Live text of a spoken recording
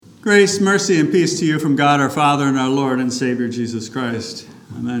Grace, mercy, and peace to you from God our Father and our Lord and Savior Jesus Christ.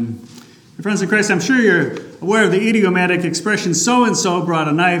 Amen. My friends in Christ, I'm sure you're aware of the idiomatic expression, so-and-so brought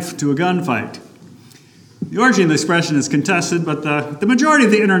a knife to a gunfight. The origin of the expression is contested, but the majority of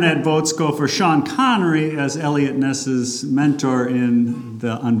the internet votes go for Sean Connery as Elliot Ness's mentor in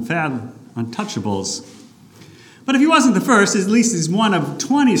The Untouchables. But if he wasn't the first, at least he's one of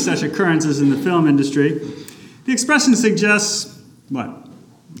 20 such occurrences in the film industry. The expression suggests, what?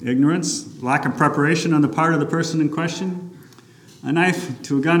 Ignorance, lack of preparation on the part of the person in question, a knife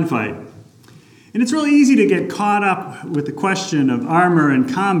to a gunfight. And it's really easy to get caught up with the question of armor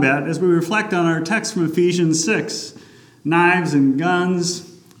and combat as we reflect on our text from Ephesians 6. Knives and guns,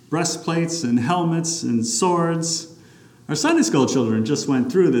 breastplates and helmets and swords. Our Sunday school children just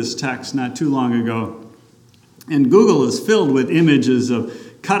went through this text not too long ago. And Google is filled with images of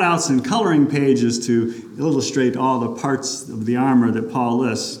cutouts and coloring pages to illustrate all the parts of the armor that Paul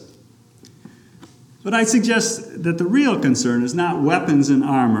lists. But I suggest that the real concern is not weapons and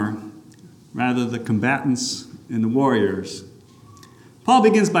armor, rather the combatants and the warriors. Paul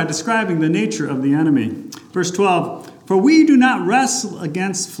begins by describing the nature of the enemy. Verse 12, "For we do not wrestle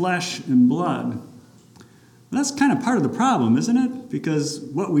against flesh and blood." That's kind of part of the problem, isn't it? Because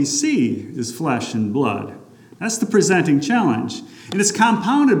what we see is flesh and blood. That's the presenting challenge. And it's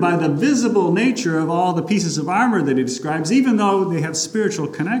compounded by the visible nature of all the pieces of armor that he describes, even though they have spiritual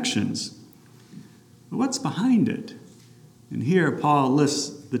connections. But what's behind it? And here Paul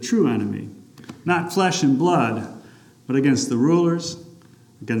lists the true enemy. Not flesh and blood, but against the rulers,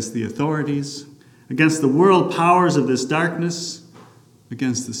 against the authorities, against the world powers of this darkness,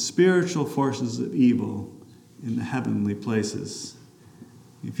 against the spiritual forces of evil in the heavenly places.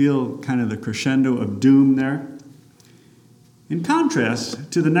 You feel kind of the crescendo of doom there? In contrast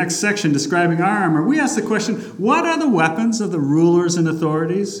to the next section describing our armor, we ask the question, what are the weapons of the rulers and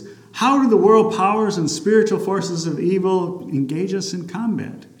authorities? How do the world powers and spiritual forces of evil engage us in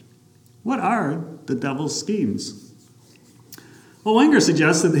combat? What are the devil's schemes? Well, Wenger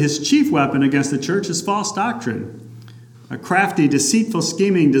suggests that his chief weapon against the church is false doctrine, a crafty, deceitful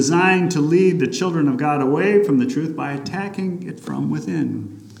scheming designed to lead the children of God away from the truth by attacking it from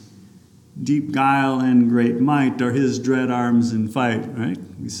within. Deep guile and great might are his dread arms in fight, right?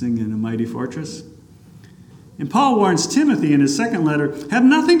 We sing in A Mighty Fortress. And Paul warns Timothy in his second letter, have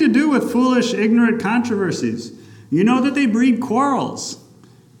nothing to do with foolish, ignorant controversies. You know that they breed quarrels.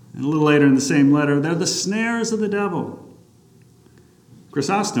 And a little later in the same letter, they're the snares of the devil.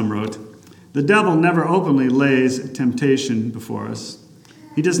 Chrysostom wrote, the devil never openly lays temptation before us.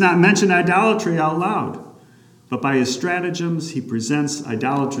 He does not mention idolatry out loud, but by his stratagems he presents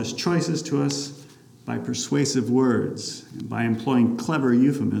idolatrous choices to us by persuasive words and by employing clever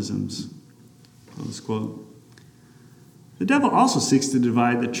euphemisms. Close quote. The devil also seeks to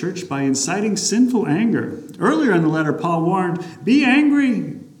divide the church by inciting sinful anger. Earlier in the letter, Paul warned, be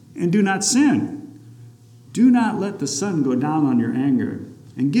angry and do not sin. Do not let the sun go down on your anger,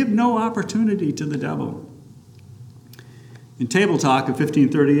 and give no opportunity to the devil. In Table Talk of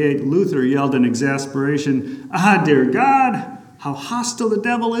 1538, Luther yelled in exasperation, ah, dear God, how hostile the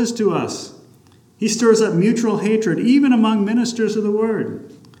devil is to us. He stirs up mutual hatred even among ministers of the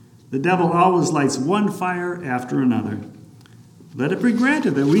word. The devil always lights one fire after another. Let it be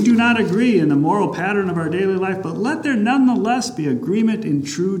granted that we do not agree in the moral pattern of our daily life, but let there nonetheless be agreement in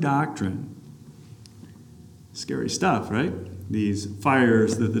true doctrine. Scary stuff, right? These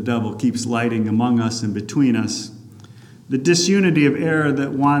fires that the devil keeps lighting among us and between us. The disunity of error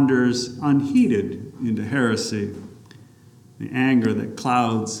that wanders unheeded into heresy. The anger that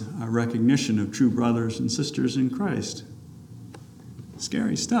clouds our recognition of true brothers and sisters in Christ.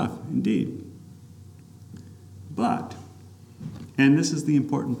 Scary stuff, indeed. But, and this is the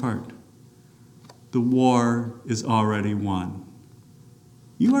important part, the war is already won.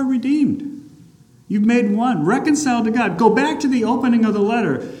 You are redeemed. You've made one, reconciled to God. Go back to the opening of the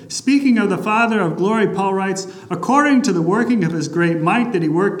letter. Speaking of the Father of glory, Paul writes, according to the working of his great might that he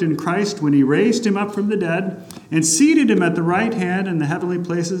worked in Christ when he raised him up from the dead and seated him at the right hand in the heavenly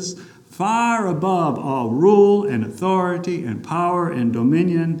places, far above all rule and authority and power and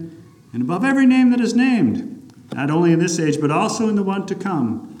dominion, and above every name that is named, not only in this age, but also in the one to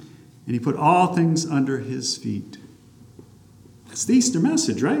come. And he put all things under his feet. That's the Easter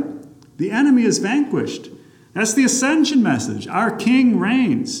message, right? The enemy is vanquished. That's the ascension message. Our King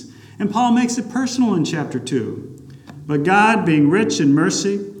reigns. And Paul makes it personal in chapter 2. But God, being rich in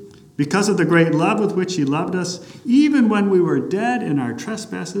mercy, because of the great love with which he loved us, even when we were dead in our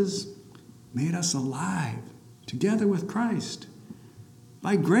trespasses, made us alive together with Christ.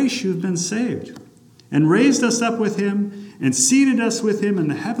 By grace you've been saved, and raised us up with him, and seated us with him in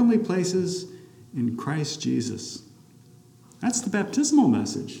the heavenly places in Christ Jesus. That's the baptismal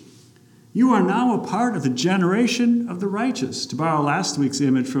message. You are now a part of the generation of the righteous, to borrow last week's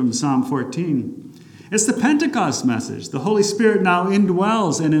image from Psalm 14. It's the Pentecost message. The Holy Spirit now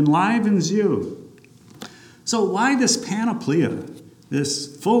indwells and enlivens you. So why this panoplia,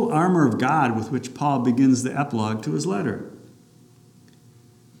 this full armor of God with which Paul begins the epilogue to his letter?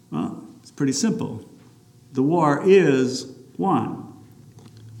 Well, it's pretty simple. The war is won,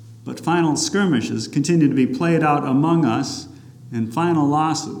 but final skirmishes continue to be played out among us, and final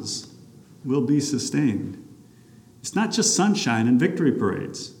losses will be sustained. It's not just sunshine and victory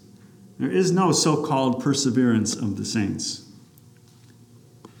parades. There is no so-called perseverance of the saints.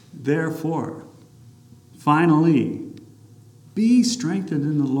 Therefore, finally, be strengthened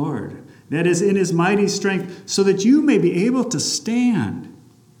in the Lord, that is, in his mighty strength, so that you may be able to stand.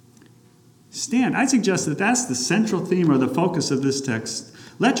 Stand. I suggest that that's the central theme or the focus of this text.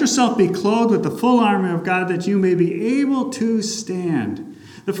 Let yourself be clothed with the full armor of God that you may be able to stand.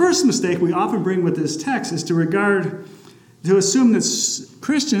 The first mistake we often bring with this text is to assume that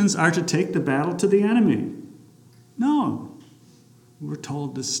Christians are to take the battle to the enemy. No, we're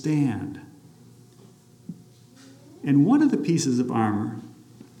told to stand. And one of the pieces of armor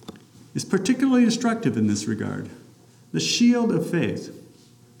is particularly instructive in this regard, the shield of faith.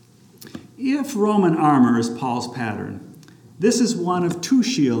 If Roman armor is Paul's pattern, this is one of two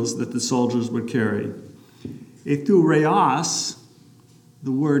shields that the soldiers would carry. A thureos,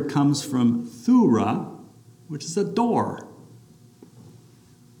 the word comes from thura, which is a door.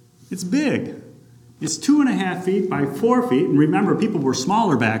 It's big. It's 2.5 feet by 4 feet. And remember, people were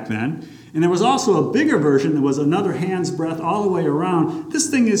smaller back then. And there was also a bigger version that was another hand's breadth all the way around. This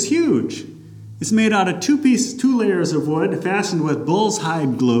thing is huge. It's made out of two layers of wood fastened with bull's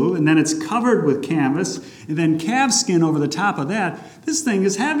hide glue, and then it's covered with canvas, and then calf skin over the top of that. This thing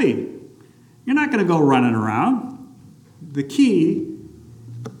is heavy. You're not going to go running around. The key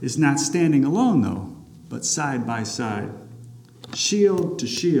is not standing alone, though, but side by side, shield to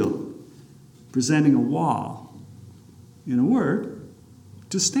shield, presenting a wall. In a word,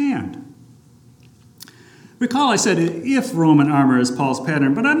 to stand. Recall I said if Roman armor is Paul's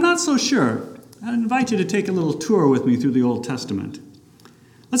pattern, but I'm not so sure. I invite you to take a little tour with me through the Old Testament.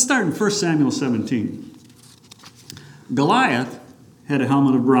 Let's start in 1 Samuel 17. Goliath had a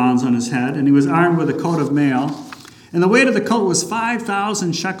helmet of bronze on his head, and he was armed with a coat of mail. And the weight of the coat was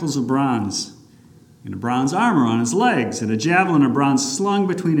 5,000 shekels of bronze, and a bronze armor on his legs, and a javelin of bronze slung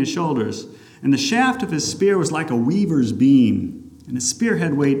between his shoulders. And the shaft of his spear was like a weaver's beam, and his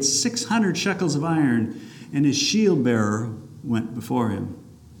spearhead weighed 600 shekels of iron, and his shield bearer went before him.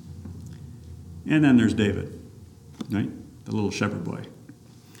 And then there's David, right? The little shepherd boy.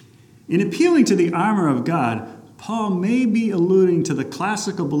 In appealing to the armor of God, Paul may be alluding to the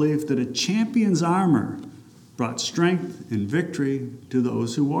classical belief that a champion's armor brought strength and victory to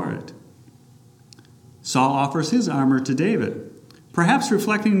those who wore it. Saul offers his armor to David, perhaps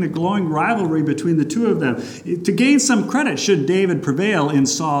reflecting the glowing rivalry between the two of them, to gain some credit should David prevail in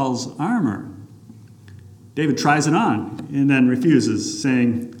Saul's armor. David tries it on and then refuses,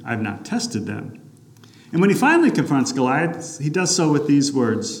 saying, I've not tested them. And when he finally confronts Goliath, he does so with these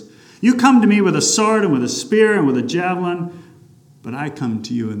words, You come to me with a sword and with a spear and with a javelin, but I come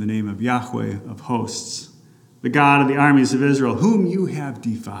to you in the name of Yahweh of hosts, the God of the armies of Israel, whom you have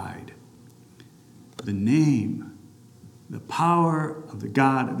defied. The name, the power of the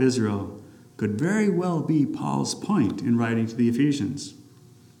God of Israel could very well be Paul's point in writing to the Ephesians.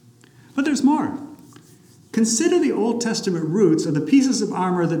 But there's more. Consider the Old Testament roots of the pieces of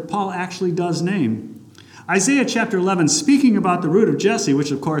armor that Paul actually does name. Isaiah chapter 11, speaking about the root of Jesse,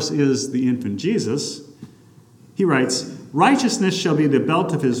 which of course is the infant Jesus, he writes, Righteousness shall be the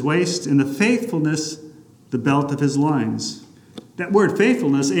belt of his waist, and the faithfulness the belt of his loins. That word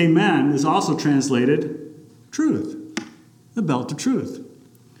faithfulness, amen, is also translated truth, the belt of truth.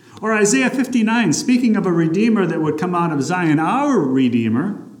 Or Isaiah 59, speaking of a Redeemer that would come out of Zion, our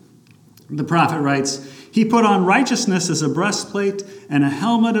Redeemer, the prophet writes, He put on righteousness as a breastplate and a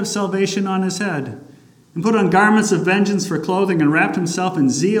helmet of salvation on his head, and put on garments of vengeance for clothing and wrapped himself in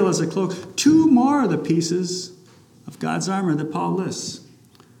zeal as a cloak. Two more of the pieces of God's armor that Paul lists.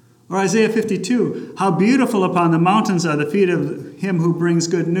 Or Isaiah 52, how beautiful upon the mountains are the feet of him who brings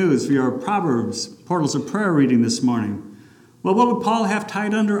good news, for your Proverbs, portals of prayer reading this morning. Well, what would Paul have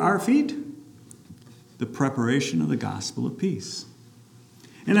tied under our feet? The preparation of the gospel of peace.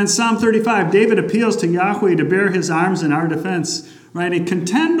 And in Psalm 35, David appeals to Yahweh to bear his arms in our defense, writing,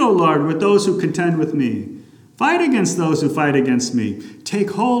 Contend, O Lord, with those who contend with me. Fight against those who fight against me.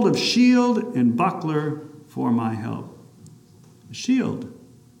 Take hold of shield and buckler for my help. a shield,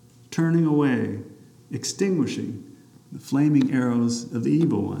 turning away, extinguishing the flaming arrows of the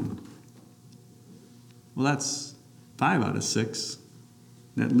evil one. Well, that's 5 out of 6.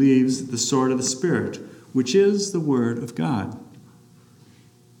 That leaves the sword of the Spirit, which is the Word of God.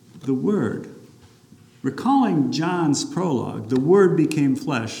 The Word. Recalling John's prologue, the Word became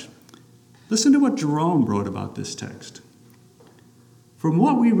flesh. Listen to what Jerome wrote about this text. From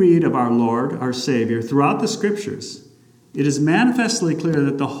what we read of our Lord, our Savior, throughout the Scriptures, it is manifestly clear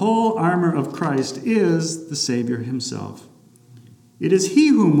that the whole armor of Christ is the Savior himself. It is he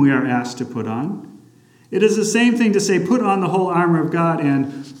whom we are asked to put on. It is the same thing to say, put on the whole armor of God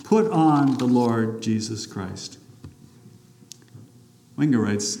and put on the Lord Jesus Christ. Wenger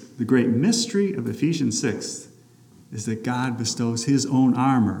writes, the great mystery of Ephesians 6 is that God bestows his own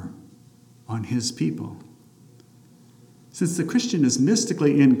armor on his people. Since the Christian is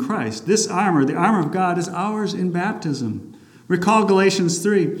mystically in Christ, this armor, the armor of God, is ours in baptism. Recall Galatians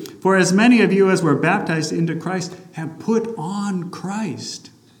 3, for as many of you as were baptized into Christ have put on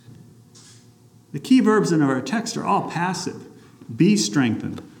Christ. The key verbs in our text are all passive. Be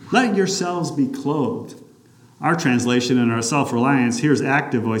strengthened. Let yourselves be clothed. Our translation and our self-reliance, here's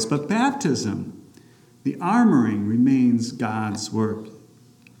active voice, but baptism, the armoring remains God's work.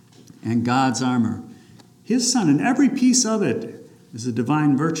 And God's armor, his Son, and every piece of it is a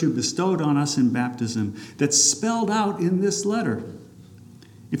divine virtue bestowed on us in baptism that's spelled out in this letter.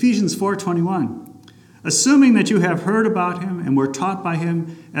 Ephesians 4:21. Assuming that you have heard about him and were taught by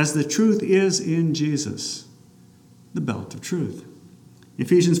him as the truth is in Jesus, the belt of truth.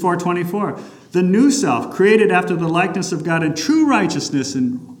 Ephesians 4:24, the new self created after the likeness of God in true righteousness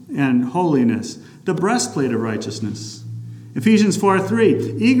and holiness, the breastplate of righteousness. Ephesians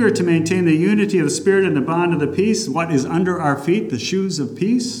 4:3, eager to maintain the unity of the Spirit and the bond of the peace, what is under our feet, the shoes of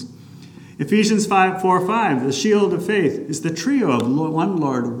peace. Ephesians 4:5, the shield of faith is the trio of one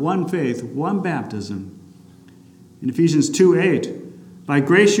Lord, one faith, one baptism. In Ephesians 2:8, by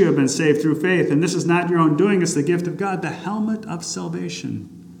grace you have been saved through faith, and this is not your own doing, it's the gift of God, the helmet of salvation.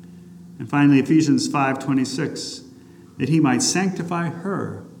 And finally, Ephesians 5:26, that he might sanctify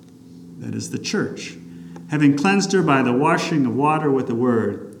her, that is the church, having cleansed her by the washing of water with the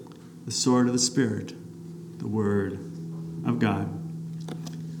word, the sword of the Spirit, the word of God.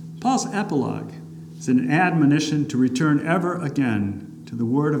 Paul's epilogue is an admonition to return ever again to the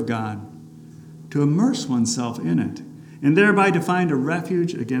Word of God, to immerse oneself in it, and thereby to find a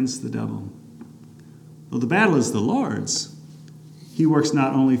refuge against the devil. Though the battle is the Lord's, he works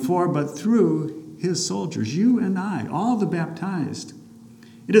not only for but through his soldiers, you and I, all the baptized.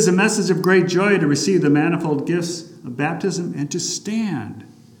 It is a message of great joy to receive the manifold gifts of baptism and to stand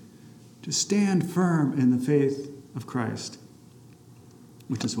firm in the faith of Christ.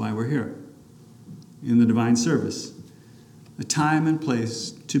 Which is why we're here, in the divine service. A time and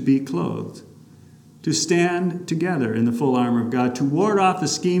place to be clothed, to stand together in the full armor of God, to ward off the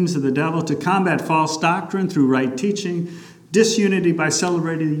schemes of the devil, to combat false doctrine through right teaching, disunity by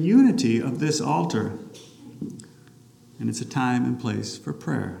celebrating the unity of this altar. And it's a time and place for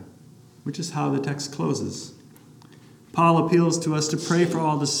prayer, which is how the text closes. Paul appeals to us to pray for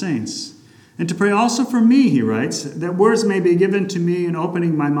all the saints, and to pray also for me, he writes, that words may be given to me in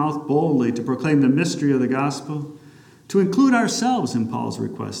opening my mouth boldly to proclaim the mystery of the gospel, to include ourselves in Paul's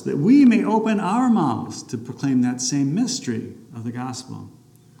request, that we may open our mouths to proclaim that same mystery of the gospel.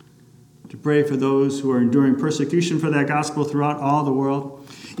 To pray for those who are enduring persecution for that gospel throughout all the world.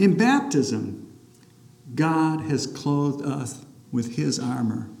 In baptism, God has clothed us with his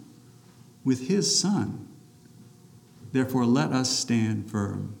armor, with his Son. Therefore, let us stand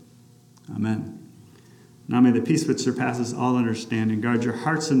firm. Amen. Now may the peace which surpasses all understanding guard your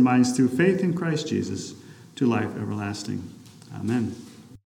hearts and minds through faith in Christ Jesus to life everlasting. Amen.